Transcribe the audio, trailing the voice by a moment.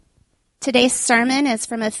Today's sermon is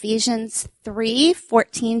from Ephesians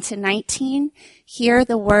 3:14 to 19. Hear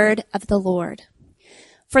the word of the Lord.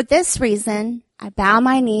 For this reason, I bow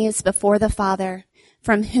my knees before the Father,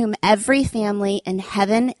 from whom every family in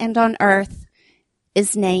heaven and on earth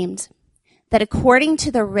is named, that according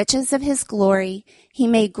to the riches of his glory, he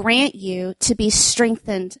may grant you to be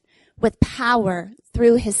strengthened with power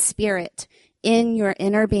through his Spirit in your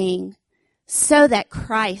inner being, so that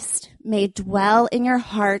Christ may dwell in your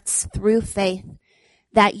hearts through faith,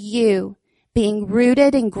 that you, being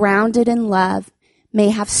rooted and grounded in love, may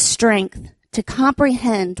have strength to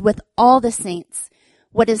comprehend with all the saints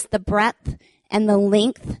what is the breadth and the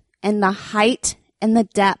length and the height and the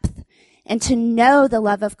depth, and to know the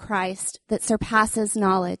love of Christ that surpasses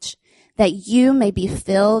knowledge, that you may be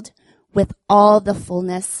filled with all the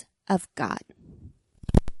fullness of God.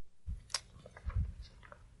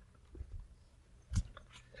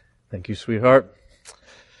 Thank you, sweetheart.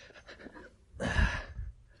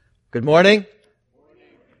 Good morning.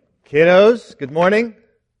 Kiddos, good morning.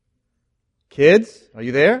 Kids, are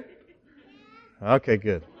you there? Okay,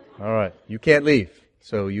 good. All right. You can't leave,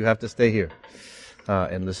 so you have to stay here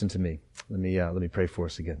and listen to me. Let me pray for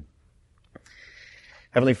us again.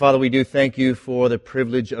 Heavenly Father, we do thank you for the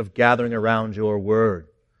privilege of gathering around your word.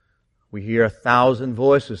 We hear 1,000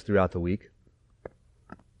 voices throughout the week,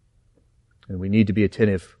 and we need to be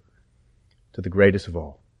attentive to the greatest of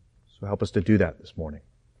all. So help us to do that this morning.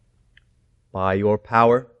 By your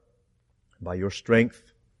power, by your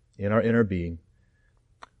strength in our inner being,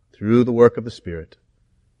 through the work of the Spirit,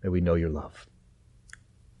 may we know your love.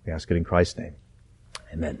 We ask it in Christ's name.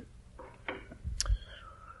 Amen.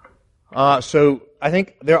 So I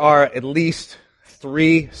think there are at least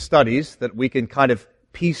 3 studies that we can kind of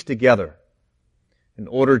piece together in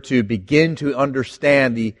order to begin to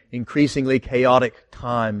understand the increasingly chaotic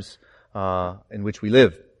times in which we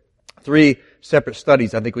live. 3 separate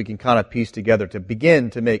studies I think we can kind of piece together to begin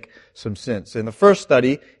to make some sense. And the first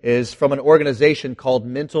study is from an organization called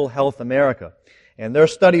Mental Health America. And their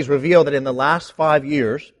studies reveal that in the last 5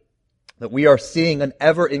 years, that we are seeing an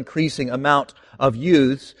ever-increasing amount of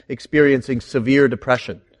youths experiencing severe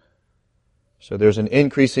depression. So there's an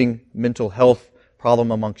increasing mental health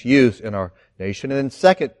problem amongst youth in our nation. And then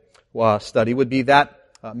second study would be that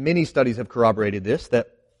many studies have corroborated this,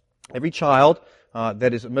 that every child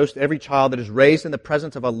every child that is raised in the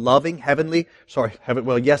presence of a loving heavenly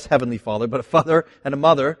Father, but a father and a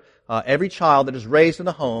mother, every child that is raised in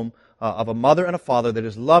the home of a mother and a father that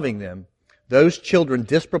is loving them, those children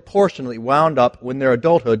disproportionately wound up when their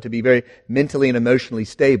adulthood to be very mentally and emotionally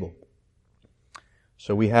stable.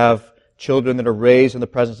 So we have children that are raised in the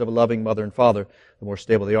presence of a loving mother and father, the more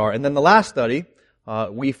stable they are. And then the last study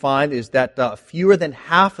we find is that fewer than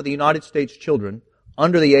half of the United States children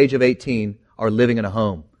under the age of 18 are living in a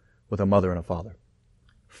home with a mother and a father.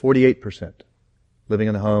 48% living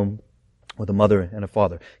in the home with a mother and a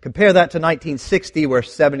father. Compare that to 1960, where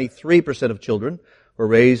 73% of children were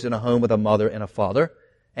raised in a home with a mother and a father,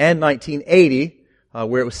 and 1980,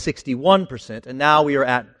 where it was 61%, and now we are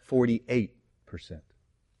at 48%.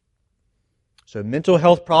 So mental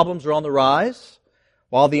health problems are on the rise,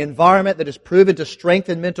 while the environment that is proven to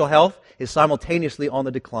strengthen mental health is simultaneously on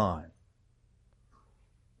the decline.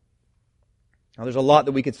 Now, there's a lot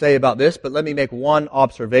that we could say about this, but let me make one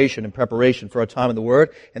observation in preparation for our time in the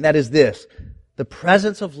Word, and that is this. The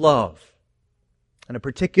presence of love and a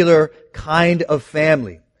particular kind of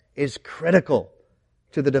family is critical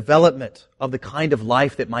to the development of the kind of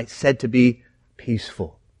life that might be said to be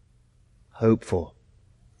peaceful, hopeful,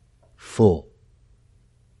 full.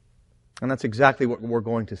 And that's exactly what we're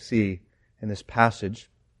going to see in this passage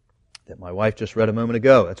that my wife just read a moment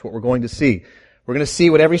ago. That's what we're going to see. We're going to see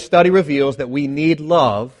what every study reveals, that we need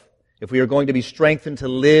love if we are going to be strengthened to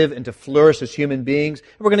live and to flourish as human beings.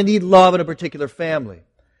 And we're going to need love in a particular family.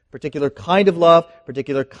 Particular kind of love,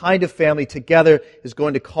 particular kind of family together is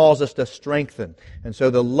going to cause us to strengthen. And so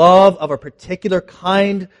the love of a particular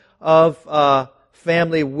kind of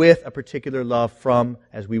family with a particular love from,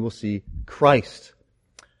 as we will see, Christ.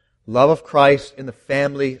 Love of Christ in the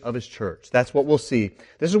family of His church. That's what we'll see.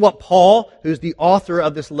 This is what Paul, who's the author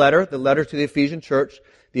of this letter, the letter to the Ephesian church,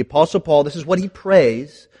 the Apostle Paul, this is what he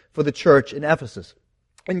prays for the church in Ephesus.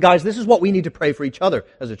 And guys, this is what we need to pray for each other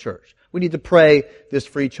as a church. We need to pray this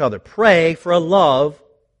for each other. Pray for a love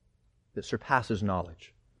that surpasses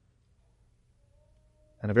knowledge.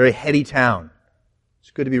 And a very heady town.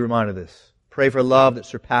 It's good to be reminded of this. Pray for a love that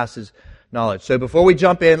surpasses knowledge. So before we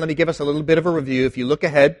jump in, let me give us a little bit of a review. If you look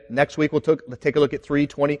ahead, next week we'll take a look at 3,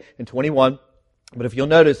 20, and 21. But if you'll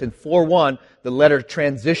notice, in 4:1, the letter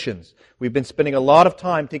transitions. We've been spending a lot of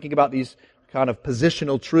time thinking about these kind of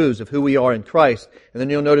positional truths of who we are in Christ. And then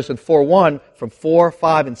you'll notice in 4:1, from 4,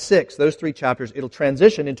 5, and 6, those 3 chapters, it'll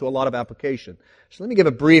transition into a lot of application. So let me give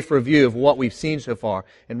a brief review of what we've seen so far.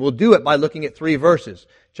 And we'll do it by looking at 3 verses.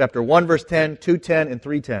 Chapter 1, verse 10, 2:10, and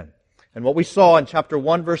 3:10. And what we saw in chapter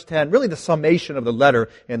 1, verse 10, really the summation of the letter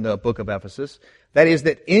in the book of Ephesus, that is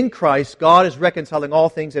that in Christ, God is reconciling all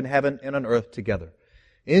things in heaven and on earth together.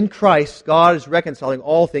 In Christ, God is reconciling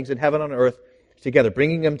all things in heaven and on earth together,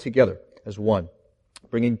 bringing them together as one,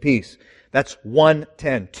 bringing peace. That's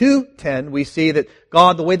 1:10. 2:10, we see that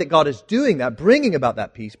God, the way that God is doing that, bringing about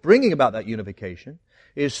that peace, bringing about that unification,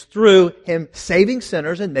 is through Him saving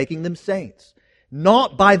sinners and making them saints.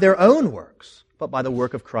 Not by their own works, but by the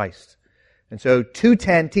work of Christ. And so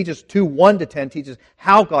 2:10 teaches, 2:1 to 10 teaches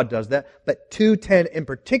how God does that, but 2:10 in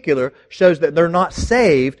particular shows that they're not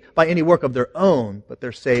saved by any work of their own, but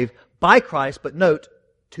they're saved by Christ, but note,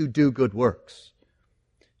 to do good works.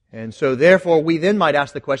 And so therefore we then might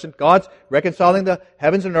ask the question, God's reconciling the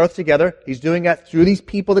heavens and earth together. He's doing that through these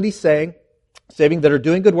people that He's saving that are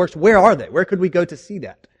doing good works. Where are they? Where could we go to see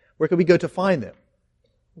that? Where could we go to find them?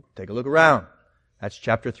 Take a look around. That's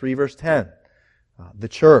chapter 3, verse 10. The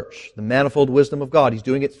church, the manifold wisdom of God. He's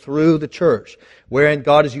doing it through the church, wherein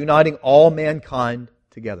God is uniting all mankind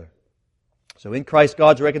together. So in Christ,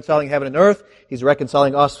 God's reconciling heaven and earth. He's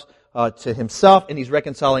reconciling us to Himself, and He's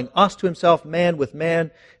reconciling us to Himself, man with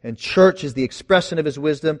man. And church is the expression of His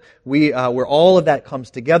wisdom. Where all of that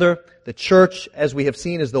comes together. The church, as we have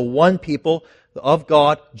seen, is the one people of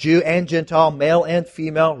God, Jew and Gentile, male and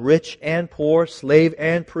female, rich and poor, slave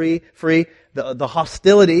and free. The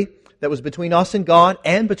hostility that was between us and God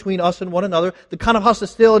and between us and one another. The kind of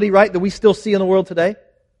hostility, right, that we still see in the world today.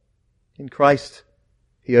 In Christ,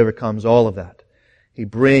 He overcomes all of that. He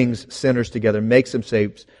brings sinners together, makes them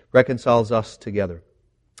saved, reconciles us together.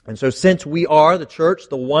 And so since we are, the church,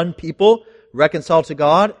 the one people, reconciled to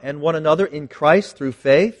God and one another in Christ through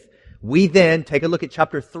faith, we then take a look at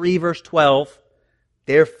chapter 3, verse 12.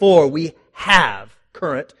 Therefore, we have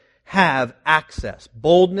access,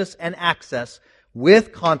 boldness and access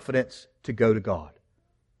with confidence to go to God.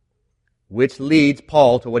 Which leads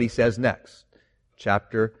Paul to what he says next.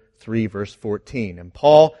 Chapter 3, verse 14. And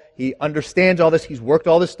Paul, he understands all this. He's worked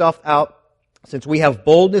all this stuff out. Since we have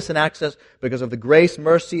boldness and access because of the grace,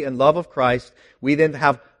 mercy, and love of Christ, we then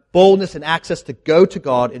have boldness and access to go to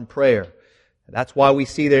God in prayer. That's why we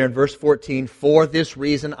see there in verse 14, for this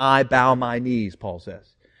reason I bow my knees, Paul says.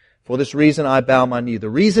 For this reason I bow my knee. The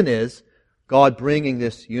reason is God bringing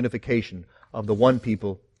this unification of the one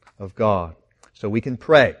people of God. So we can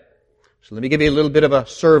pray. So let me give you a little bit of a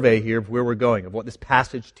survey here of where we're going, of what this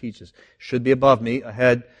passage teaches. Should be above me,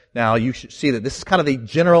 ahead. Now you should see that this is kind of the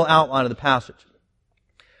general outline of the passage.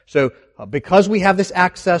 So because we have this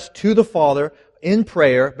access to the Father in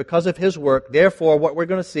prayer, because of His work, therefore what we're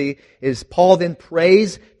going to see is Paul then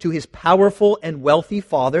prays to His powerful and wealthy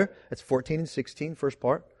Father. That's 14 and 16, first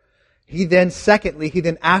part. He then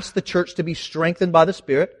asks the church to be strengthened by the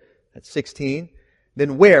Spirit. That's 16.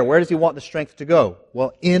 Then where? Where does He want the strength to go?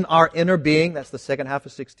 Well, in our inner being. That's the second half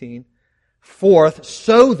of 16. Fourth,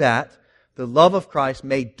 so that the love of Christ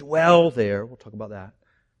may dwell there. We'll talk about that.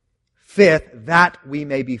 Fifth, that we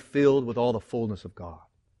may be filled with all the fullness of God.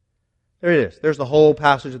 There it is. There's the whole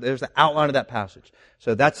passage. There's the outline of that passage.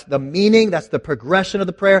 So that's the meaning. That's the progression of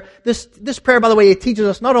the prayer. This prayer, by the way, it teaches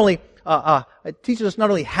us not only how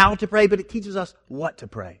to pray, but it teaches us what to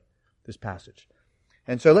pray. This passage.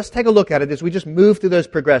 And so let's take a look at it as we just move through those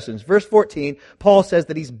progressions. Verse 14, Paul says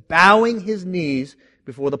that he's bowing his knees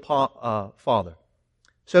before the Father.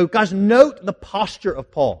 So guys, note the posture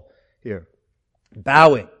of Paul here.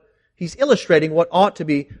 Bowing. He's illustrating what ought to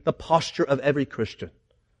be the posture of every Christian.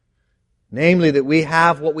 Namely, that we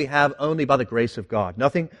have what we have only by the grace of God.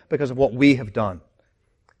 Nothing because of what we have done.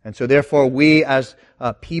 And so therefore we as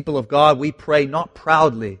people of God, we pray not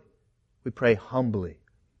proudly. We pray humbly.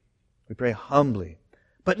 We pray humbly.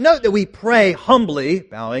 But note that we pray humbly,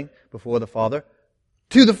 bowing before the Father,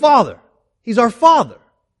 to the Father. He's our Father.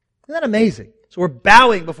 Isn't that amazing? So we're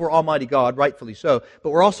bowing before Almighty God, rightfully so,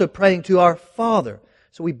 but we're also praying to our Father.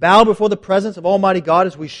 So we bow before the presence of Almighty God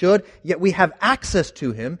as we should, yet we have access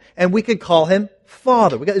to Him, and we could call Him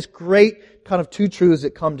Father. We got this great kind of two truths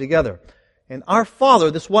that come together. And our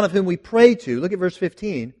Father, this one of whom we pray to, look at verse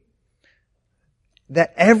 15,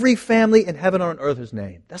 that every family in heaven and on earth is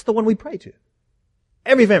named. That's the one we pray to.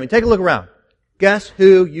 Every family. Take a look around. Guess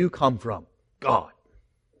who you come from? God.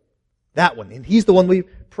 That one. And He's the one we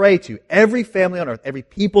pray to. Every family on earth, every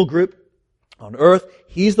people group on earth,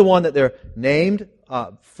 He's the one that they're named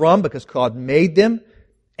from because God made them.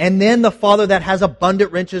 And then the Father that has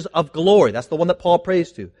abundant riches of glory. That's the one that Paul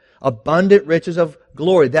prays to. abundant riches of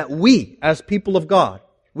glory, that we, as people of God,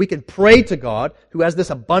 we can pray to God, who has this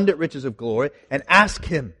abundant riches of glory, and ask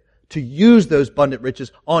Him to use those abundant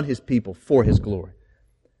riches on His people for His glory.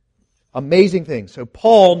 Amazing thing. So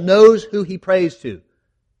Paul knows who he prays to.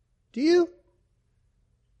 Do you?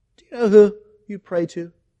 Do you know who you pray to?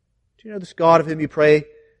 Do you know this God of whom you pray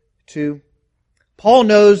to? Paul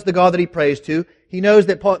knows the God that he prays to. He knows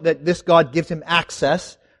that this God gives him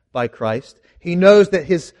access by Christ. He knows that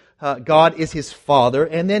his God is his Father.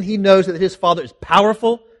 And then he knows that his Father is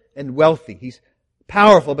powerful and wealthy. He's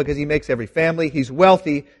powerful because he makes every family. He's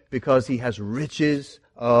wealthy because he has riches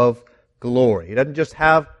of glory. He doesn't just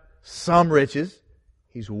have some riches.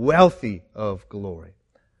 He's wealthy of glory.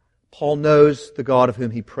 Paul knows the God of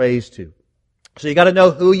whom he prays to. So you got to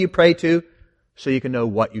know who you pray to so you can know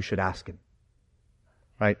what you should ask Him.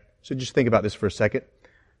 Right? So just think about this for a second.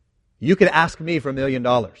 You could ask me for $1 million.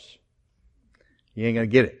 You ain't going to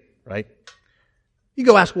get it, right? You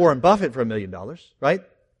go ask Warren Buffett for $1 million, right?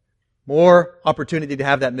 More opportunity to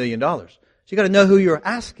have that $1 million. So you got to know who you're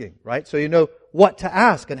asking, right? So you know what to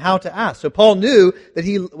ask and how to ask. So Paul knew that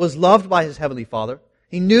he was loved by his heavenly Father.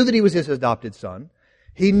 He knew that he was his adopted son.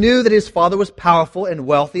 He knew that his Father was powerful and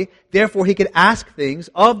wealthy. Therefore, he could ask things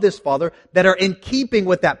of this Father that are in keeping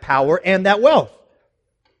with that power and that wealth.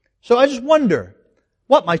 So I just wonder,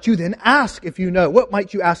 what might you then ask if you know? What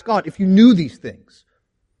might you ask God if you knew these things?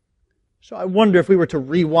 So I wonder if we were to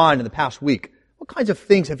rewind in the past week, what kinds of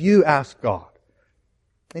things have you asked God?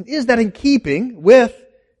 And is that in keeping with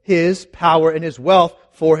His power and His wealth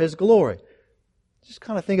for His glory? Just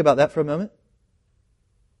kind of think about that for a moment.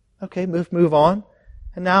 Okay, move on.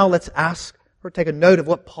 And now let's ask or take a note of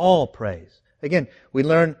what Paul prays. Again, we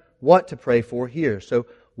learn what to pray for here. So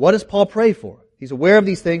what does Paul pray for? He's aware of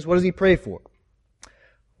these things. What does he pray for?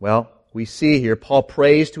 Well, we see here Paul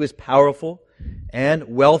prays to his powerful and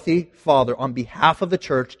wealthy Father on behalf of the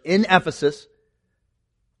church in Ephesus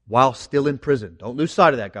while still in prison. Don't lose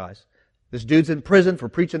sight of that, guys. This dude's in prison for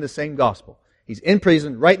preaching the same gospel. He's in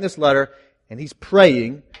prison, writing this letter, and he's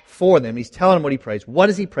praying for them. He's telling them what he prays. What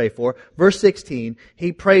does he pray for? Verse 16,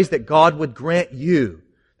 he prays that God would grant you,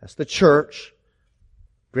 that's the church,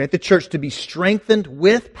 grant the church to be strengthened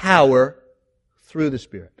with power through the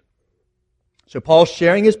Spirit. So Paul's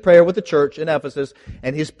sharing his prayer with the church in Ephesus,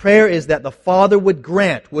 and his prayer is that the Father would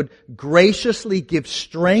graciously give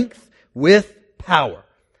strength with power.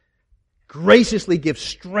 Graciously give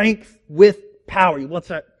strength with power. He wants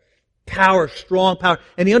that power, strong power.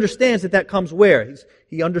 And he understands that comes where?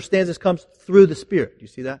 He understands this comes through the Spirit. Do you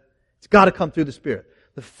see that? It's got to come through the Spirit.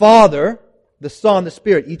 The Father, the Son, the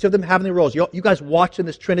Spirit, each of them having their roles. You guys watching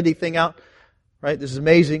this Trinity thing out? Right? This is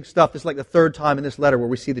amazing stuff. This is like the third time in this letter where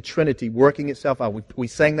we see the Trinity working itself out. We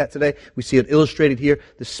sang that today. We see it illustrated here.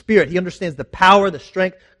 The Spirit, he understands the power, the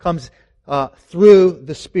strength comes through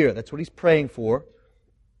the Spirit. That's what he's praying for.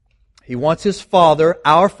 He wants his Father,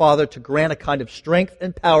 our Father, to grant a kind of strength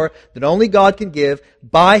and power that only God can give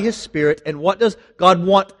by His Spirit. And what does God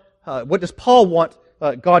want? What does Paul want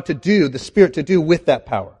God to do, the Spirit to do with that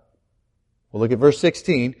power? Well, look at verse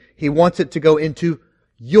 16. He wants it to go into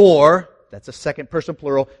your, that's a second person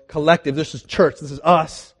plural, collective. This is church. This is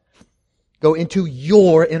us. Go into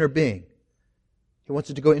your inner being. He wants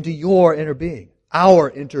it to go into your inner being, our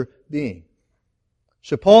inner being.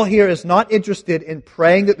 So Paul here is not interested in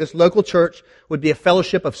praying that this local church would be a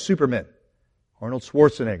fellowship of supermen. Arnold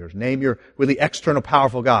Schwarzenegger's, name your really external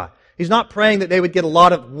powerful guy. He's not praying that they would get a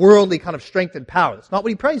lot of worldly kind of strength and power. That's not what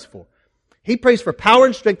he prays for. He prays for power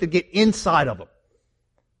and strength to get inside of them.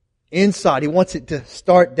 Inside. He wants it to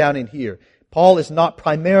start down in here. Paul is not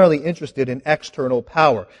primarily interested in external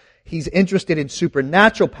power. He's interested in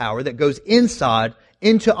supernatural power that goes inside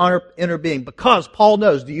into our inner being. Because Paul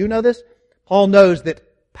knows, do you know this? Paul knows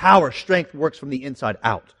that power, strength works from the inside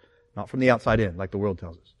out, not from the outside in, like the world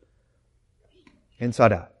tells us.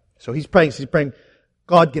 Inside out. So he's praying,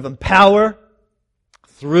 God give them power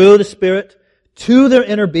through the Spirit to their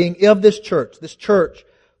inner being of this church. This church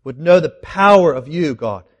would know the power of you,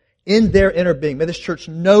 God, in their inner being. May this church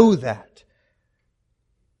know that.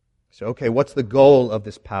 So, okay, what's the goal of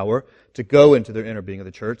this power? To go into their inner being of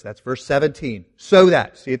the church. That's verse 17. So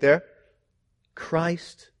that, see it there?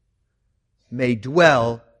 Christ may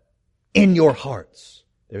dwell in your hearts.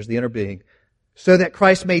 There's the inner being. So that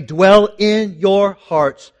Christ may dwell in your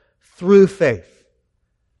hearts through faith.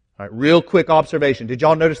 All right, real quick observation. Did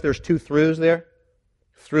y'all notice there's two throughs there?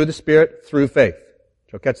 Through the Spirit, through faith.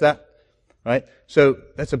 Did y'all catch that? All right? So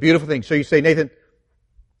that's a beautiful thing. So you say, Nathan,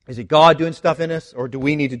 is it God doing stuff in us, or do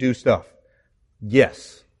we need to do stuff?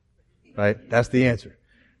 Yes. Right? That's the answer.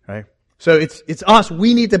 Right? So it's us.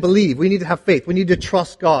 We need to believe. We need to have faith. We need to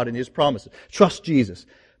trust God and His promises. Trust Jesus.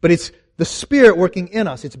 But it's the Spirit working in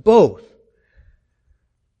us. It's both.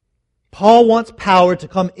 Paul wants power to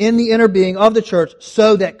come in the inner being of the church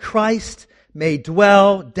so that Christ may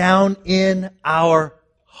dwell down in our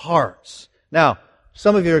hearts. Now,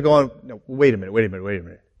 some of you are going, no, wait a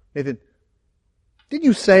minute. Nathan, didn't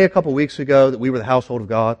you say a couple weeks ago that we were the household of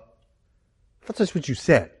God? I thought that's what you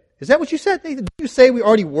said. Is that what you said, Nathan? Did you say we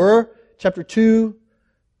already were? Chapter 2,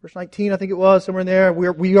 verse 19, I think it was, somewhere in there.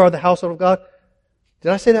 We are the household of God.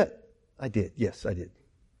 Did I say that? I did. Yes, I did.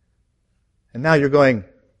 And now you're going,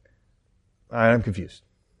 all right, I'm confused.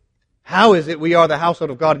 How is it we are the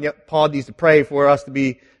household of God and yet Paul needs to pray for us to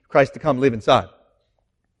be Christ to come live inside?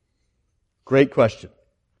 Great question.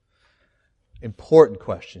 Important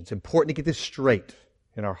question. It's important to get this straight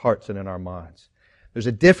in our hearts and in our minds. There's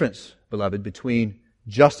a difference, beloved, between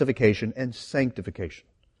justification and sanctification.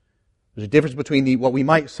 There's a difference between what we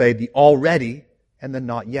might say, the already and the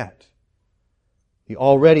not yet. The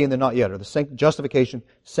already and the not yet, or the justification,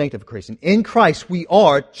 sanctification. In Christ we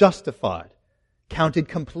are justified, counted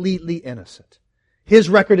completely innocent. His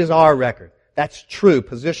record is our record. That's true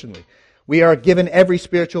positionally. We are given every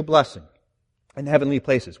spiritual blessing in heavenly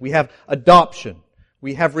places. We have adoption.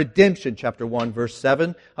 We have redemption, chapter 1, verse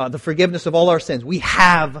 7. The forgiveness of all our sins. We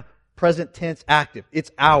have, present tense active.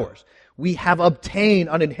 It's ours. We have obtained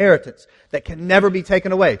an inheritance that can never be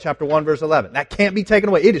taken away. Chapter 1, verse 11. That can't be taken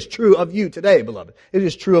away. It is true of you today, beloved. It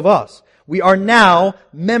is true of us. We are now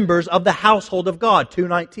members of the household of God,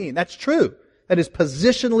 2:19. That's true. That is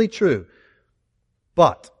positionally true.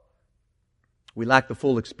 But we lack the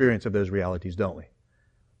full experience of those realities, don't we?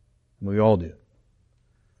 And we all do.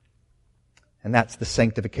 And that's the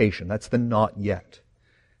sanctification. That's the not yet.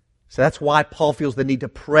 So that's why Paul feels the need to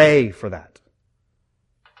pray for that.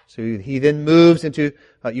 So he then moves into,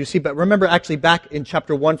 you see, but remember actually back in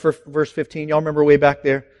chapter 1, verse 15, y'all remember way back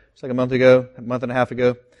there? It's like a month and a half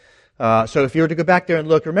ago. So if you were to go back there and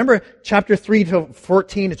look, remember chapter 3 to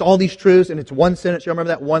 14, it's all these truths and it's one sentence. You remember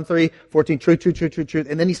that? 1, 3, 14, truth.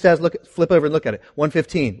 And then he says, flip over and look at it.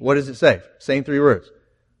 1:15, what does it say? Same three words.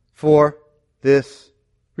 For this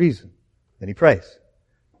reason. Then he prays.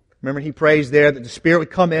 Remember he prays there that the Spirit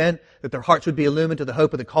would come in, that their hearts would be illumined to the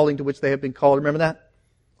hope of the calling to which they have been called. Remember that?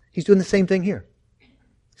 He's doing the same thing here.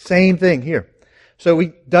 Same thing here. So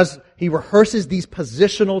he rehearses these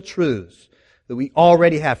positional truths that we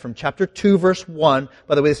already have from chapter 2, verse 1.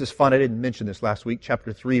 By the way, this is fun. I didn't mention this last week.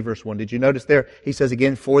 Chapter 3, verse 1. Did you notice there? He says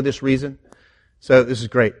again, for this reason. So this is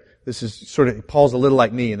great. This is sort of, Paul's a little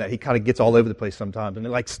like me in that he kind of gets all over the place sometimes. And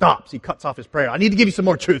it stops. He cuts off his prayer. I need to give you some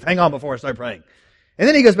more truth. Hang on before I start praying. And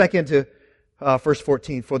then he goes back into verse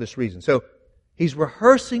 14, for this reason. So he's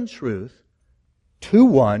rehearsing truth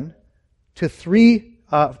 2:1 to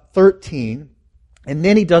 3:13, and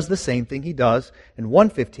then he does the same thing he does in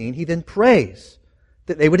 1:15. He then prays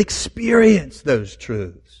that they would experience those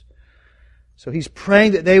truths. So he's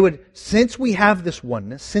praying that they would, since we have this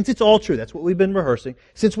oneness, since it's all true, that's what we've been rehearsing,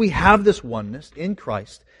 since we have this oneness in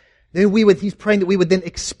Christ, then he's praying that we would then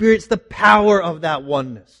experience the power of that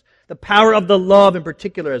oneness, the power of the love in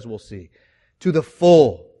particular, as we'll see, to the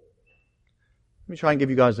full. Let me try and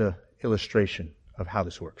give you guys an illustration of how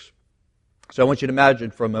this works. So I want you to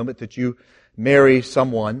imagine for a moment that you marry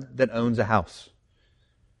someone that owns a house.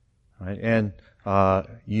 Right? And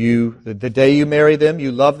the day you marry them,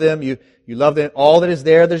 you love them, you love them. All that is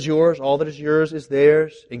there, that's yours. All that is yours is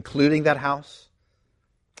theirs, including that house.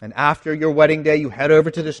 And after your wedding day, you head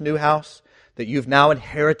over to this new house that you've now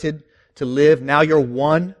inherited to live. Now you're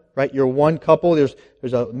one, right? You're one couple.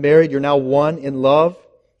 There's a married, you're now one in love.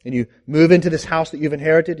 And you move into this house that you've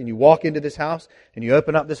inherited, and you walk into this house, and you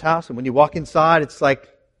open up this house, and when you walk inside, it's like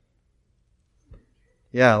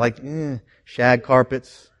shag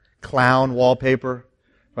carpets, clown wallpaper,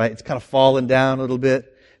 right? It's kind of fallen down a little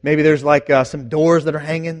bit. Maybe there's some doors that are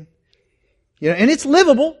hanging, and it's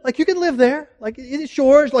livable. Like you can live there. Like it's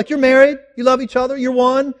yours. Like you're married. You love each other. You're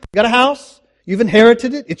one. You got a house. You've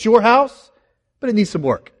inherited it. It's your house, but it needs some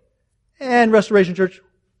work. And Restoration Church,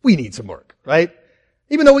 we need some work, right?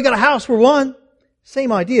 Even though we got a house, we're one.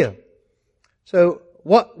 Same idea. So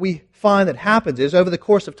what we find that happens is over the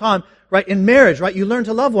course of time, right, in marriage, right, you learn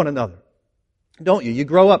to love one another. Don't you? You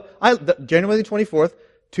grow up. January 24th,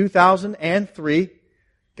 2003,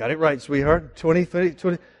 got it right, sweetheart,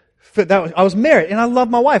 20. I was married and I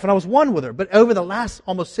loved my wife and I was one with her. But over the last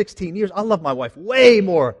almost 16 years, I love my wife way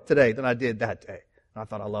more today than I did that day. And I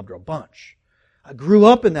thought I loved her a bunch. I grew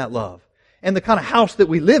up in that love. And the kind of house that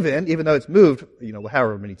we live in, even though it's moved,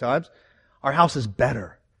 however many times, our house is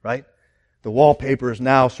better, right? The wallpaper is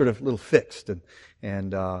now sort of a little fixed,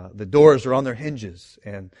 and the doors are on their hinges.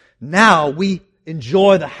 And now we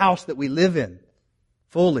enjoy the house that we live in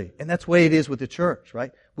fully. And that's the way it is with the church,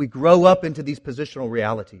 right? We grow up into these positional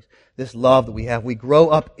realities. This love that we have, we grow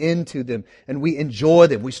up into them and we enjoy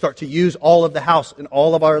them. We start to use all of the house and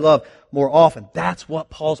all of our love more often. That's what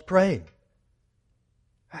Paul's praying.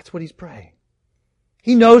 That's what he's praying.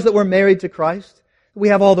 He knows that we're married to Christ. We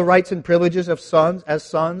have all the rights and privileges of sons as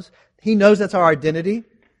sons. He knows that's our identity.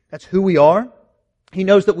 That's who we are. He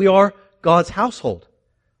knows that we are God's household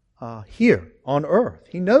here on earth.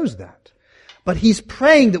 He knows that. But he's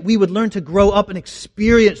praying that we would learn to grow up and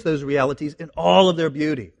experience those realities in all of their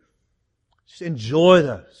beauty. Just enjoy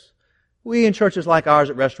those. We in churches like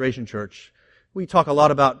ours at Restoration Church, we talk a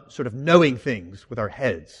lot about sort of knowing things with our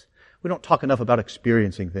heads. We don't talk enough about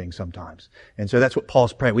experiencing things sometimes. And so that's what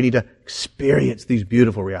Paul's praying. We need to experience these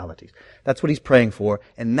beautiful realities. That's what he's praying for.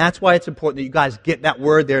 And that's why it's important that you guys get that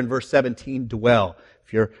word there in verse 17, dwell.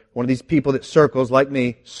 If you're one of these people that circles like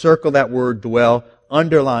me, circle that word dwell,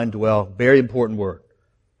 underline dwell. Very important word.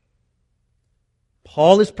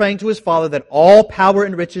 Paul is praying to his Father that all power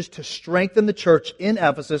and riches to strengthen the church in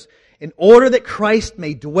Ephesus in order that Christ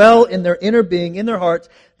may dwell in their inner being, in their hearts,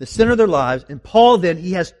 the center of their lives. And Paul then,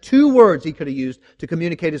 he has two words he could have used to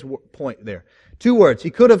communicate his point there. Two words. He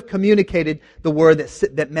could have communicated the word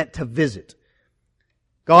that meant to visit.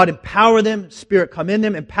 God empower them, Spirit come in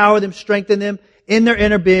them, empower them, strengthen them in their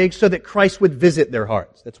inner being so that Christ would visit their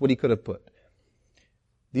hearts. That's what he could have put.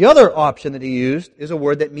 The other option that he used is a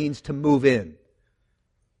word that means to move in.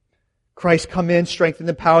 Christ come in, strengthen,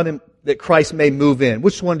 empower them, that Christ may move in.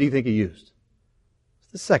 Which one do you think he used?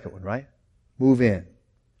 It's the second one, right? Move in.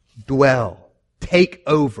 Dwell. Take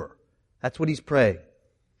over. That's what he's praying.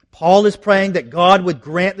 Paul is praying that God would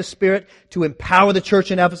grant the Spirit to empower the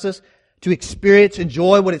church in Ephesus to experience,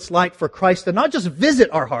 enjoy what it's like for Christ to not just visit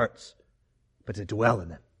our hearts, but to dwell in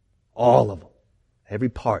them. All of them. Every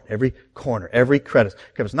part, every corner, every crevice.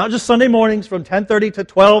 Not just Sunday mornings from 10:30 to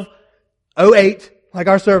 12:08, like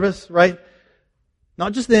our service, right?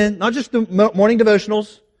 Not just then, not just the morning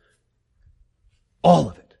devotionals. All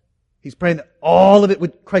of it. He's praying that all of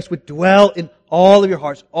it Christ would dwell in all of your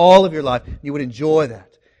hearts, all of your life. You would enjoy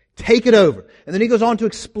that. Take it over. And then he goes on to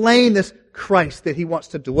explain this Christ that he wants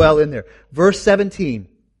to dwell in there. Verse 17.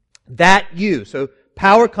 That you. So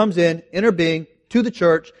power comes in, inner being, to the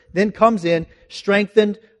church, then comes in,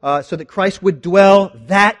 strengthened, so that Christ would dwell,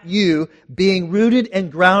 that you, being rooted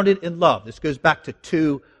and grounded in love. This goes back to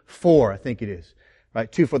 2:4, I think it is.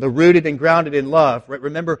 Right? 2:4, the rooted and grounded in love. Right?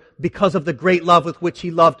 Remember, because of the great love with which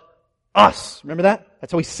he loved us. Remember that?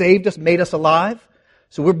 That's how he saved us, made us alive.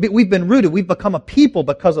 So we've been rooted. We've become a people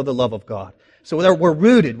because of the love of God. So we're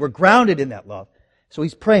rooted. We're grounded in that love. So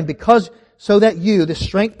he's praying so that you, the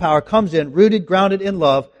strength power comes in, rooted, grounded in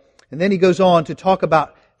love. And then he goes on to talk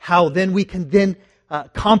about how then we can then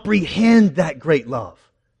comprehend that great love.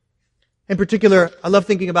 In particular, I love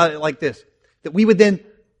thinking about it like this, that we would then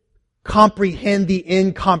comprehend the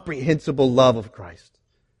incomprehensible love of Christ.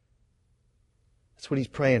 That's what he's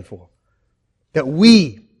praying for. That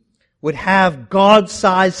we would have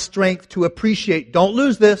God-sized strength to appreciate, don't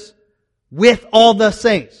lose this, with all the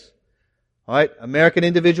saints. All right, American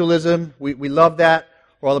individualism, we love that.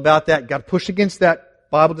 We're all about that. Got to push against that.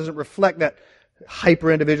 Bible doesn't reflect that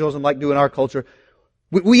hyper-individualism like do in our culture.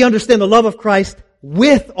 We understand the love of Christ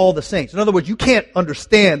with all the saints. In other words, you can't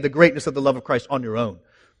understand the greatness of the love of Christ on your own.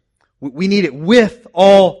 We need it with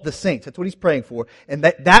all the saints. That's what he's praying for. And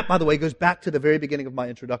that, by the way, goes back to the very beginning of my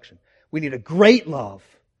introduction. We need a great love,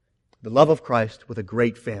 the love of Christ with a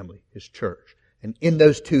great family, His church. And in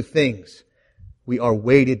those two things, we are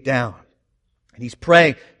weighted down. And he's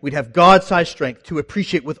praying we'd have God-sized strength to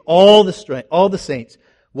appreciate with all the saints,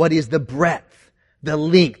 what is the breadth, the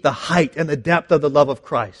length, the height, and the depth of the love of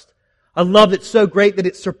Christ. A love that's so great that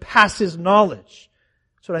it surpasses knowledge.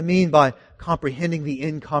 That's what I mean by comprehending the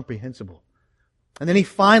incomprehensible. And then he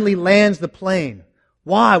finally lands the plane.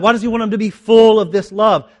 Why? Why does he want them to be full of this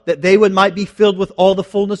love? That they might be filled with all the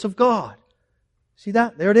fullness of God. See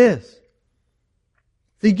that? There it is.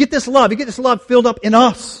 So you get this love filled up in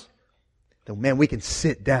us. Then, man, we can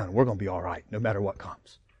sit down. We're going to be all right no matter what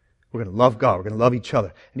comes. We're going to love God. We're going to love each other.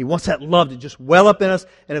 And he wants that love to just well up in us.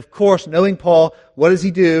 And of course, knowing Paul, what does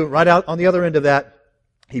he do? Right out on the other end of that,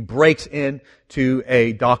 he breaks into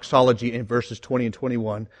a doxology in verses 20 and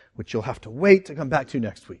 21, which you'll have to wait to come back to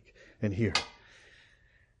next week and hear.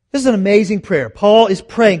 This is an amazing prayer. Paul is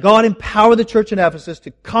praying, God, empower the church in Ephesus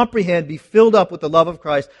to comprehend, be filled up with the love of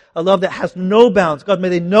Christ, a love that has no bounds. God, may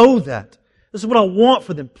they know that. This is what I want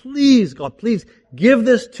for them. Please, God, please give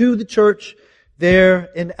this to the church, there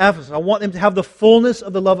in Ephesus. I want them to have the fullness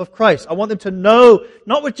of the love of Christ. I want them to know,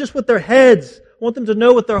 not just with their heads, I want them to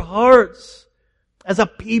know with their hearts, as a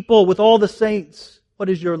people, with all the saints, what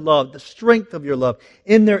is your love, the strength of your love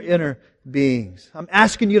in their inner beings. I'm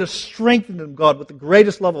asking you to strengthen them, God, with the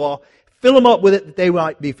greatest love of all. Fill them up with it that they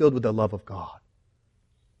might be filled with the love of God.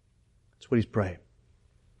 That's what he's praying.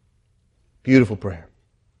 Beautiful prayer.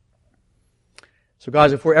 So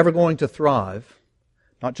guys, if we're ever going to thrive,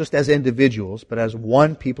 not just as individuals, but as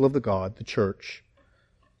one people of the God, the church,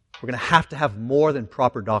 we're going to have more than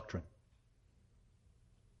proper doctrine.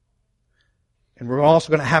 And we're also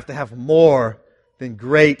going to have more than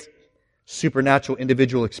great supernatural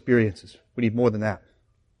individual experiences. We need more than that.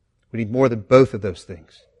 We need more than both of those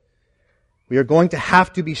things. We are going to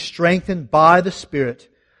have to be strengthened by the Spirit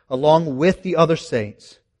along with the other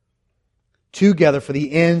saints together for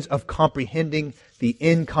the ends of comprehending the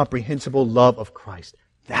incomprehensible love of Christ.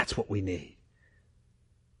 That's what we need.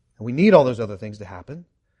 And we need all those other things to happen.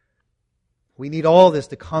 We need all this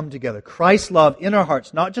to come together. Christ's love in our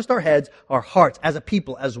hearts, not just our heads, our hearts as a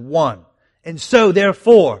people, as one. And so,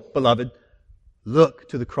 therefore, beloved, look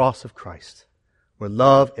to the cross of Christ, where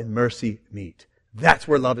love and mercy meet. That's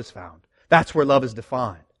where love is found. That's where love is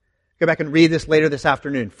defined. Go back and read this later this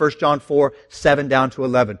afternoon. 1 John 4, 7 down to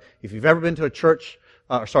 11. If you've ever been to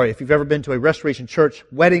if you've ever been to a Restoration Church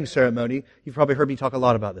wedding ceremony, you've probably heard me talk a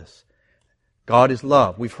lot about this. God is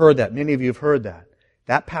love. We've heard that. Many of you have heard that.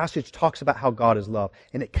 That passage talks about how God is love.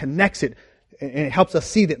 And it connects it, and it helps us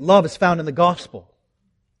see that love is found in the gospel,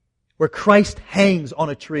 where Christ hangs on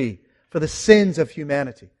a tree for the sins of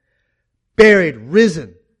humanity, buried,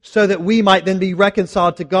 risen, so that we might then be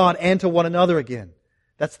reconciled to God and to one another again.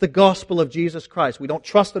 That's the gospel of Jesus Christ. We don't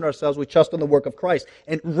trust in ourselves, we trust in the work of Christ.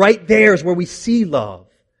 And right there is where we see love.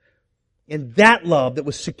 And that love that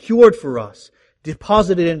was secured for us,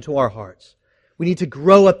 deposited into our hearts. We need to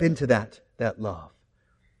grow up into that love.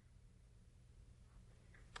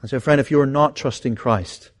 And so, friend, if you are not trusting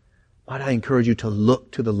Christ, might I encourage you to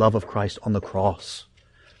look to the love of Christ on the cross.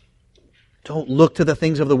 Don't look to the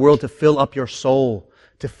things of the world to fill up your soul,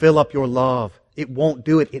 to fill up your love. It won't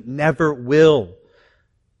do it. It never will.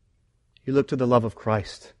 You look to the love of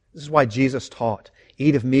Christ. This is why Jesus taught,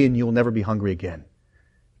 eat of me and you'll never be hungry again.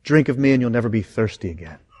 Drink of me and you'll never be thirsty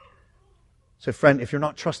again. So, friend, if you're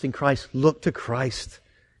not trusting Christ, look to Christ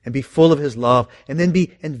and be full of His love, and then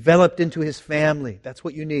be enveloped into His family. That's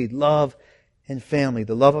what you need, love and family,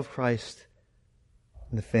 the love of Christ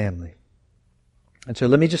and the family. And so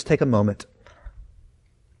let me just take a moment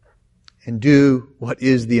and do what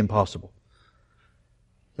is the impossible.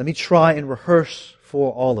 Let me try and rehearse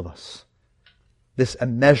for all of us this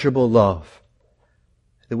immeasurable love,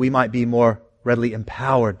 that we might be more readily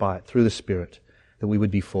empowered by it through the Spirit, that we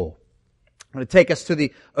would be full. I'm going to take us to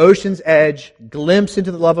the ocean's edge, glimpse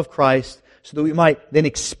into the love of Christ, so that we might then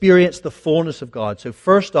experience the fullness of God. So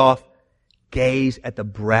first off, gaze at the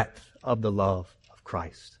breadth of the love of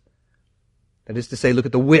Christ. That is to say, look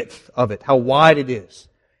at the width of it, how wide it is.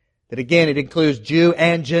 That again, it includes Jew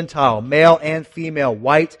and Gentile, male and female,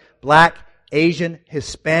 white, black, Asian,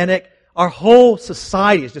 Hispanic. Our whole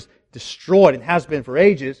society is just destroyed and has been for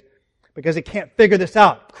ages because it can't figure this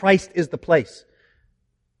out. Christ is the place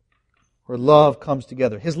where love comes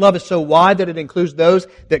together. His love is so wide that it includes those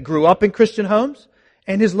that grew up in Christian homes,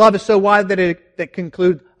 and His love is so wide that it can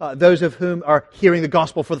include those of whom are hearing the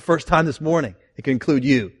gospel for the first time this morning. It can include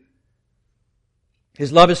you.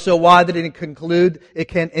 His love is so wide that it can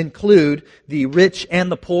include the rich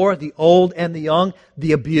and the poor, the old and the young,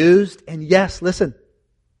 the abused, and yes, listen,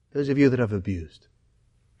 those of you that have abused.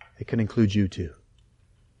 It can include you too.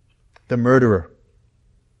 The murderer,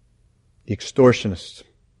 the extortionist,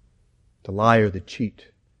 the liar, the cheat.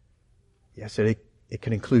 Yes, it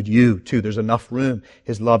can include you too. There's enough room.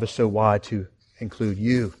 His love is so wide to include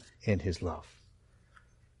you in His love.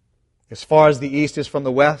 As far as the east is from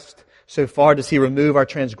the west, so far does He remove our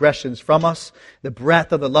transgressions from us. The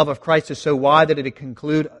breadth of the love of Christ is so wide that it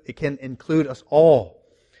can include us all.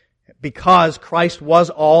 Because Christ was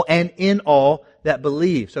all and in all that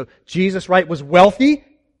believe. So Jesus, right, was wealthy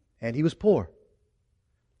and He was poor.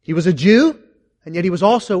 He was a Jew, and yet He was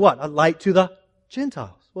also what? A light to the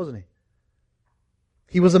Gentiles, wasn't He?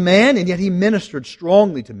 He was a man, and yet He ministered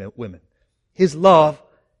strongly to women. His love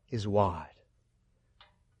is wide.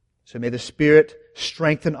 So may the Spirit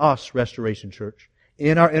strengthen us, Restoration Church,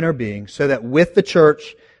 in our inner being, so that with the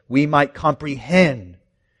church we might comprehend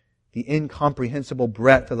the incomprehensible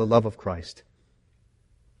breadth of the love of Christ.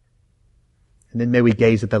 And then may we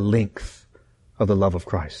gaze at the length of the love of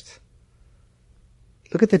Christ.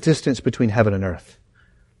 Look at the distance between heaven and earth.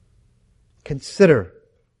 Consider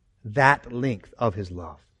that length of His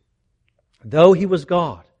love. Though He was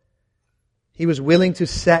God, He was willing to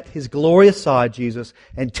set His glory aside, Jesus,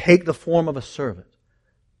 and take the form of a servant,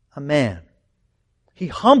 a man. He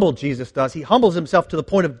humbled, Jesus does. He humbles Himself to the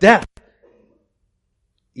point of death,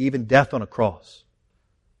 even death on a cross.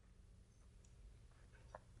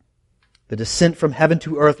 The descent from heaven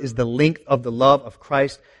to earth is the length of the love of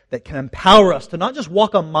Christ that can empower us to not just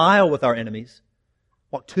walk a mile with our enemies,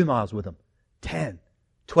 walk 2 miles with them, 10,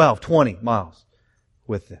 12, 20 miles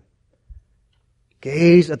with them.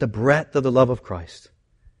 Gaze at the breadth of the love of Christ.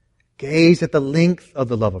 Gaze at the length of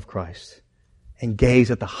the love of Christ. And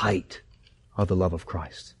gaze at the height of the love of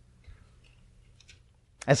Christ.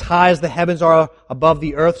 As high as the heavens are above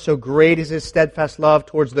the earth, so great is His steadfast love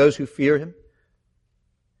towards those who fear Him.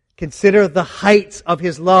 Consider the heights of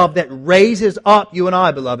His love that raises up you and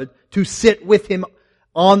I, beloved, to sit with Him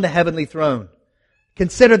on the heavenly throne.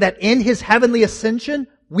 Consider that in His heavenly ascension,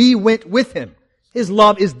 we went with Him. His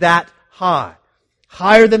love is that high.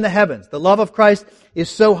 Higher than the heavens. The love of Christ is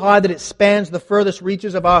so high that it spans the furthest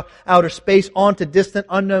reaches of our outer space onto distant,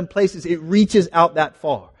 unknown places. It reaches out that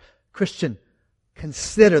far. Christian,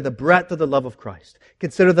 consider the breadth of the love of Christ.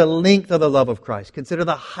 Consider the length of the love of Christ. Consider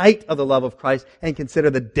the height of the love of Christ. And consider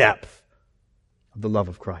the depth of the love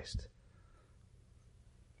of Christ.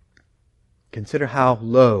 Consider how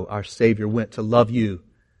low our Savior went to love you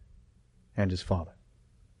and His Father.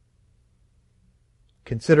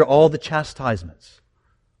 Consider all the chastisements,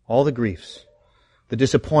 all the griefs, the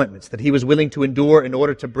disappointments that He was willing to endure in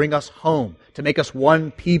order to bring us home, to make us one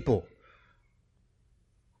people.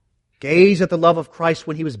 Gaze at the love of Christ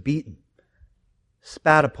when He was beaten,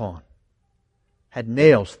 spat upon, had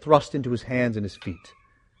nails thrust into His hands and His feet.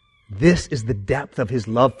 This is the depth of His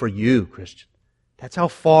love for you, Christian. That's how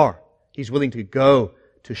far He's willing to go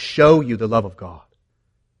to show you the love of God.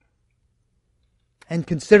 And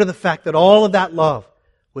consider the fact that all of that love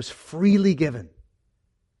was freely given.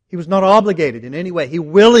 He was not obligated in any way. He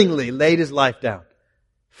willingly laid His life down.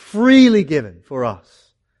 Freely given for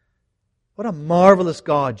us. What a marvelous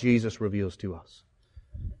God Jesus reveals to us.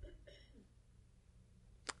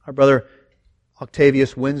 Our brother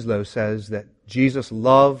Octavius Winslow says that Jesus'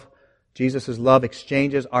 love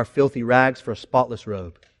exchanges our filthy rags for a spotless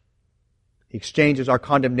robe. He exchanges our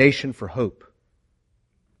condemnation for hope,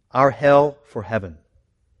 our hell for heaven,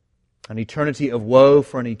 an eternity of woe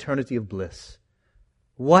for an eternity of bliss.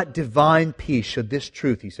 What divine peace should this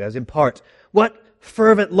truth, he says, impart? What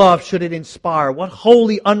fervent love should it inspire? What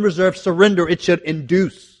holy, unreserved surrender it should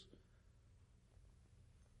induce?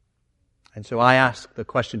 And so I ask the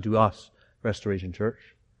question to us, Restoration Church.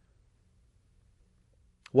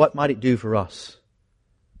 What might it do for us?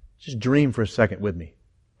 Just dream for a second with me.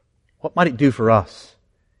 What might it do for us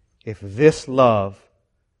if this love,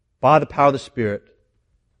 by the power of the Spirit,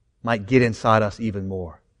 might get inside us even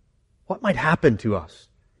more? What might happen to us?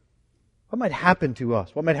 What might happen to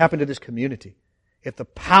us? What might happen to this community if the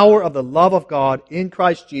power of the love of God in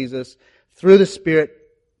Christ Jesus through the Spirit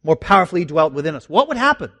more powerfully dwelt within us? What would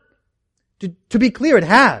happen? To be clear, it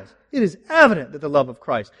has. It is evident that the love of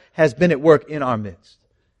Christ has been at work in our midst.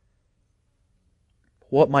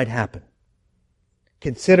 What might happen?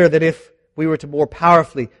 Consider that if we were to more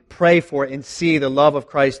powerfully pray for and see the love of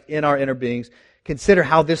Christ in our inner beings, consider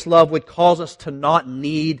how this love would cause us to not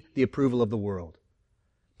need the approval of the world,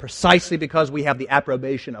 precisely because we have the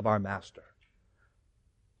approbation of our Master.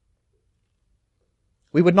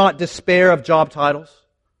 We would not despair of job titles.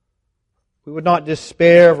 We would not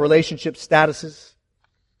despair of relationship statuses,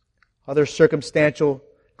 other circumstantial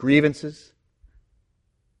grievances.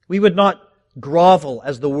 We would not grovel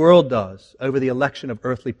as the world does over the election of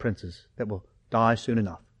earthly princes that will die soon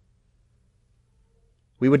enough.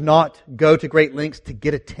 We would not go to great lengths to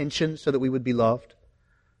get attention so that we would be loved,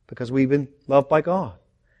 because we've been loved by God.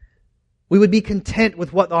 We would be content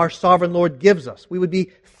with what our sovereign Lord gives us. We would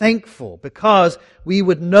be thankful because we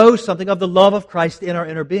would know something of the love of Christ in our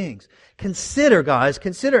inner beings. Consider, guys,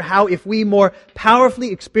 how if we more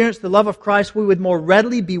powerfully experience the love of Christ, we would more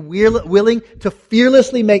readily be willing to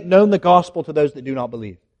fearlessly make known the gospel to those that do not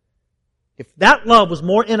believe. If that love was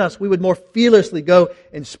more in us, we would more fearlessly go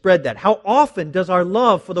and spread that. How often does our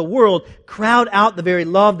love for the world crowd out the very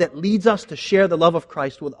love that leads us to share the love of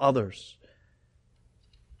Christ with others?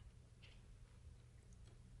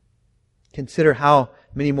 Consider how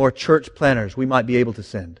many more church planners we might be able to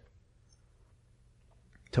send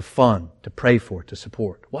to fund, to pray for, to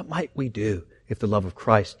support. What might we do if the love of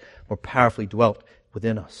Christ more powerfully dwelt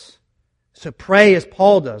within us? So pray as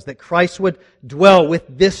Paul does, that Christ would dwell with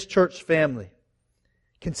this church family.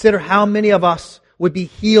 Consider how many of us would be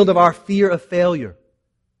healed of our fear of failure.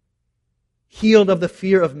 healed of the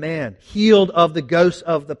fear of man, healed of the ghosts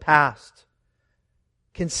of the past.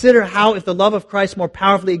 Consider how if the love of Christ more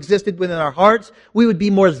powerfully existed within our hearts, we would be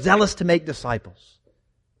more zealous to make disciples.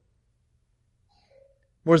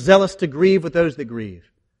 More zealous to grieve with those that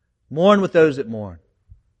grieve. Mourn with those that mourn.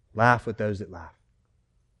 Laugh with those that laugh.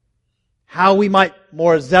 How we might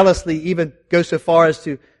more zealously even go so far as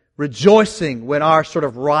to rejoicing when our sort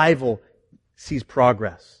of rival sees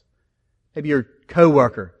progress. Maybe your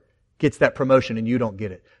coworker gets that promotion and you don't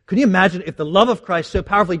get it. Could you imagine if the love of Christ so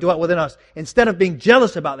powerfully dwelt within us, instead of being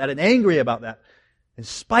jealous about that and angry about that and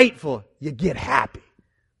spiteful, you get happy.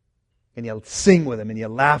 And you sing with them and you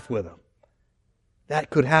laugh with them. That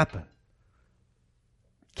could happen.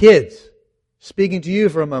 Kids, speaking to you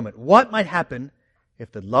for a moment, what might happen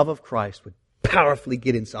if the love of Christ would powerfully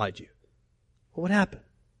get inside you? What would happen?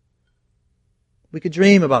 We could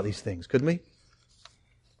dream about these things, couldn't we?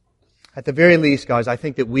 At the very least, guys, I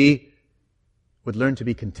think that we would learn to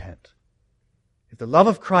be content. If the love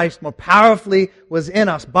of Christ more powerfully was in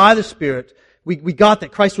us by the Spirit, we got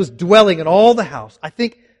that Christ was dwelling in all the house. I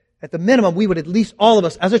think at the minimum, we would at least all of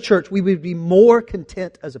us as a church, we would be more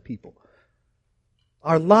content as a people.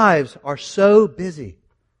 Our lives are so busy,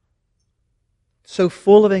 so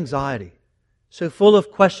full of anxiety, so full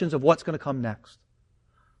of questions of what's going to come next.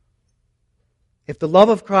 If the love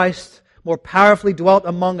of Christ more powerfully dwelt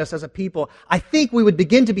among us as a people, I think we would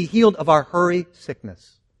begin to be healed of our hurry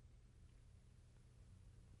sickness.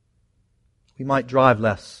 We might drive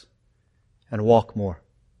less and walk more.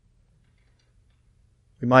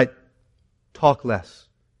 We might talk less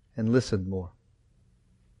and listen more.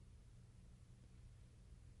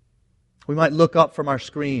 We might look up from our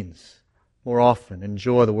screens more often and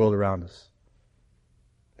enjoy the world around us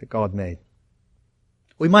that God made.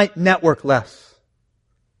 We might network less,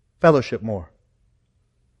 fellowship more.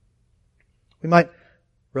 We might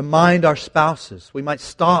remind our spouses. We might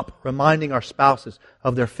stop reminding our spouses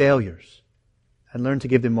of their failures and learn to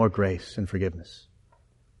give them more grace and forgiveness.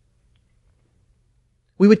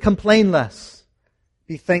 We would complain less,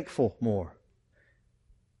 be thankful more.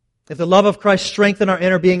 If the love of Christ strengthened our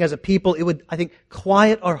inner being as a people, it would, I think,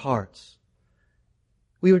 quiet our hearts.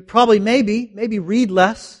 We would probably maybe read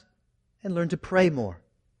less and learn to pray more.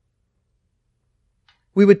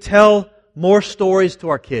 We would tell more stories to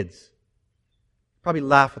our kids. Probably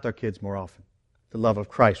laugh with our kids more often. The love of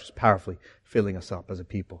Christ was powerfully filling us up as a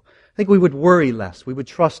people. I think we would worry less. We would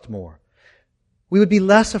trust more. We would be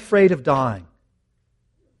less afraid of dying,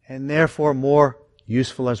 and therefore more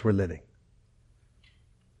useful as we're living.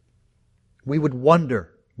 We would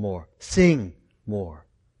wonder more, sing more.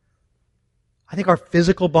 I think our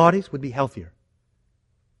physical bodies would be healthier.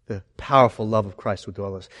 The powerful love of Christ would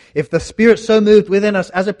dwell in us. If the Spirit so moved within us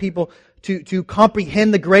as a people to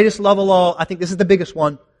comprehend the greatest love of all, I think this is the biggest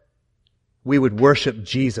one, we would worship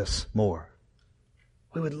Jesus more.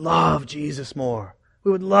 We would love Jesus more.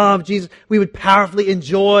 We would love Jesus. We would powerfully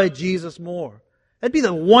enjoy Jesus more. That'd be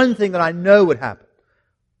the one thing that I know would happen.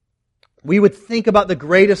 We would think about the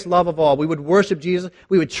greatest love of all. We would worship Jesus.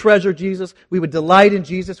 We would treasure Jesus. We would delight in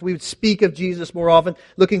Jesus. We would speak of Jesus more often,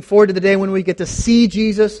 looking forward to the day when we get to see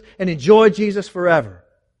Jesus and enjoy Jesus forever.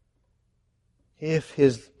 If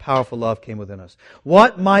His powerful love came within us.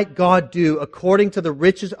 What might God do according to the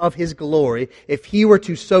riches of His glory if He were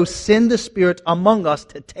to so send the Spirit among us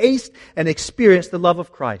to taste and experience the love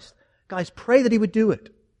of Christ? Guys, pray that He would do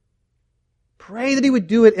it. Pray that He would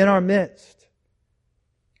do it in our midst.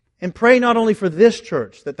 And pray not only for this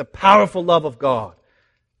church, that the powerful love of God,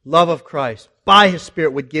 love of Christ, by His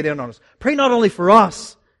Spirit would get in on us. Pray not only for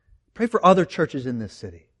us, pray for other churches in this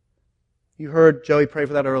city. You heard Joey pray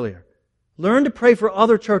for that earlier. Learn to pray for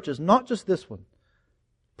other churches, not just this one.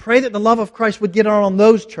 Pray that the love of Christ would get on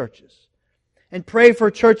those churches. And pray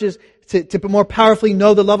for churches to more powerfully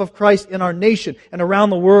know the love of Christ in our nation and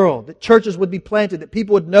around the world. That churches would be planted, that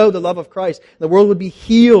people would know the love of Christ, the world would be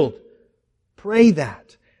healed. Pray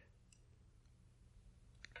that.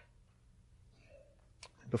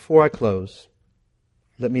 Before I close,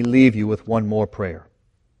 let me leave you with one more prayer.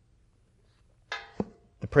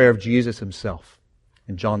 The prayer of Jesus Himself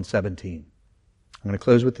in John 17. I'm going to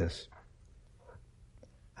close with this.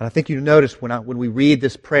 And I think you notice when we read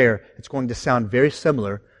this prayer, it's going to sound very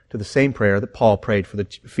similar to the same prayer that Paul prayed for the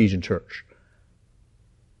Ephesian church.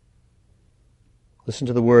 Listen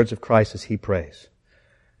to the words of Christ as He prays.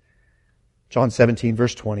 John 17,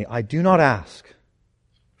 verse 20. I do not ask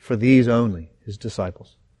for these only, His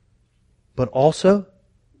disciples, but also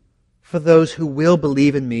for those who will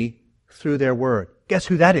believe in Me through their word. Guess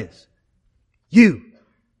who that is? You,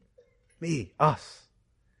 me, us.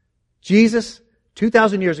 Jesus,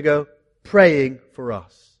 2,000 years ago, praying for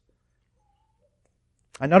us.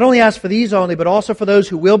 I not only ask for these only, but also for those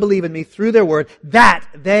who will believe in me through their word, that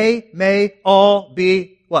they may all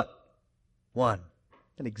be what? One.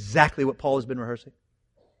 And exactly what Paul has been rehearsing.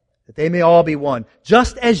 That they may all be one.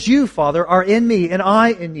 Just as you, Father, are in me and I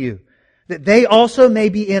in you. That they also may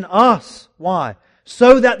be in us. Why?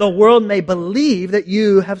 So that the world may believe that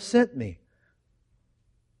you have sent me.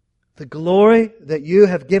 The glory that you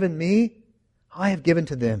have given me, I have given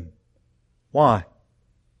to them. Why?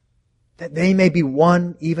 That they may be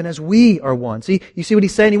one even as we are one. See, you see what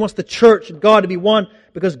he's saying? He wants the church and God to be one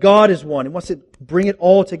because God is one. He wants to bring it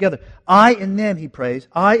all together. I in them, he prays.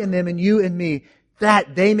 I in them and you in me.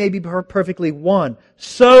 That they may be perfectly one.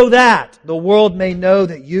 So that the world may know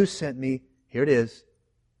that you sent me. Here it is.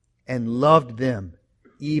 And loved them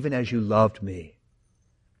even as you loved me.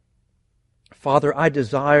 Father, I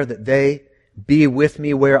desire that they be with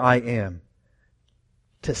me where I am.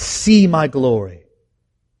 To see my glory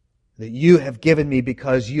that you have given me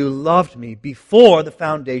because you loved me before the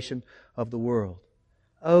foundation of the world.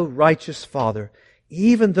 O righteous Father,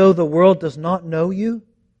 even though the world does not know you,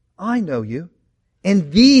 I know you,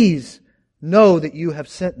 and these know that you have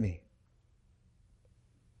sent me.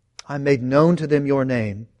 I made known to them your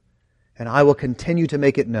name, and I will continue to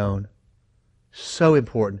make it known. So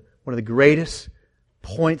important. One of the greatest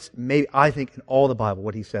points, maybe I think, in all the Bible,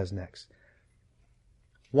 what he says next.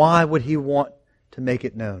 Why would he want to make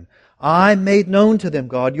it known? I made known to them,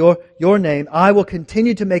 God, your name. I will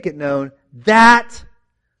continue to make it known that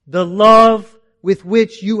the love with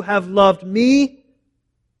which you have loved me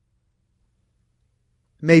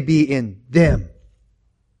may be in them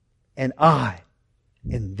and I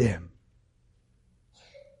in them.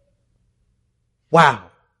 Wow.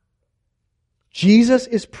 Jesus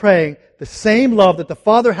is praying the same love that the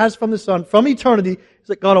Father has from the Son from eternity is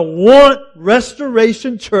that God will want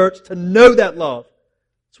Restoration Church to know that love.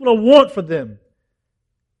 That's what I want for them.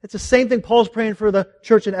 It's the same thing Paul's praying for the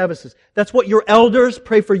church in Ephesus. That's what your elders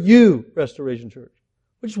pray for you, Restoration Church.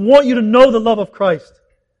 We just want you to know the love of Christ.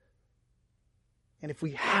 And if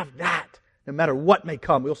we have that, no matter what may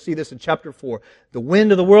come, we'll see this in chapter 4. The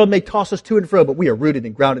wind of the world may toss us to and fro, but we are rooted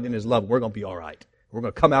and grounded in His love. We're going to be all right. We're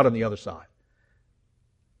going to come out on the other side.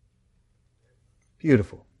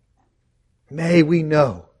 Beautiful. May we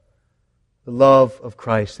know the love of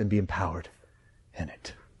Christ and be empowered in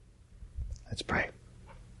it. Let's pray.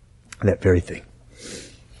 That very thing.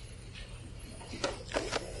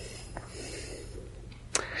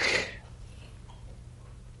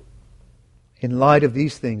 In light of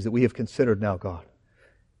these things that we have considered now, God,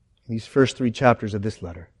 in these first 3 chapters of this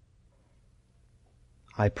letter,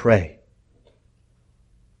 I pray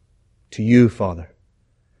to you, Father,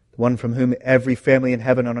 the one from whom every family in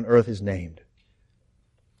heaven and on earth is named,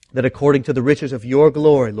 that according to the riches of your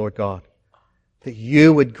glory, Lord God, that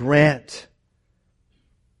you would grant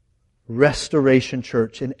Restoration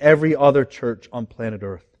Church and every other church on planet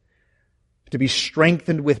earth to be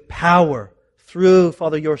strengthened with power through,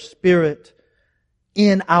 Father, your Spirit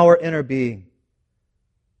in our inner being.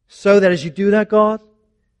 So that as you do that, God,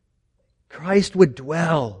 Christ would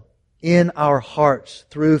dwell in our hearts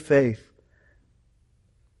through faith.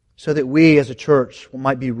 So that we as a church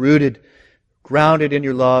might be rooted, grounded in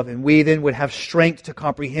your love, and we then would have strength to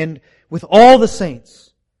comprehend with all the saints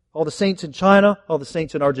in China, all the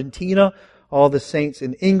saints in Argentina, all the saints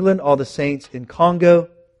in England, all the saints in Congo,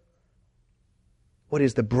 what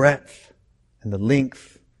is the breadth and the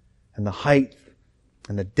length and the height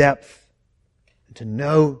and the depth, and to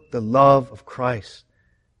know the love of Christ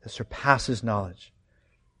that surpasses knowledge.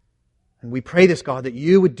 And we pray this, God, that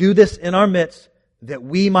you would do this in our midst, that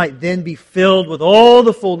we might then be filled with all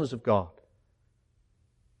the fullness of God.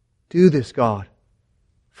 Do this, God,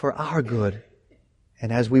 for our good,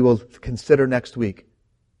 and as we will consider next week,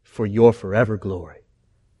 for your forever glory.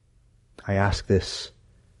 I ask this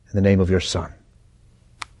in the name of your Son.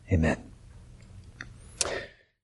 Amen.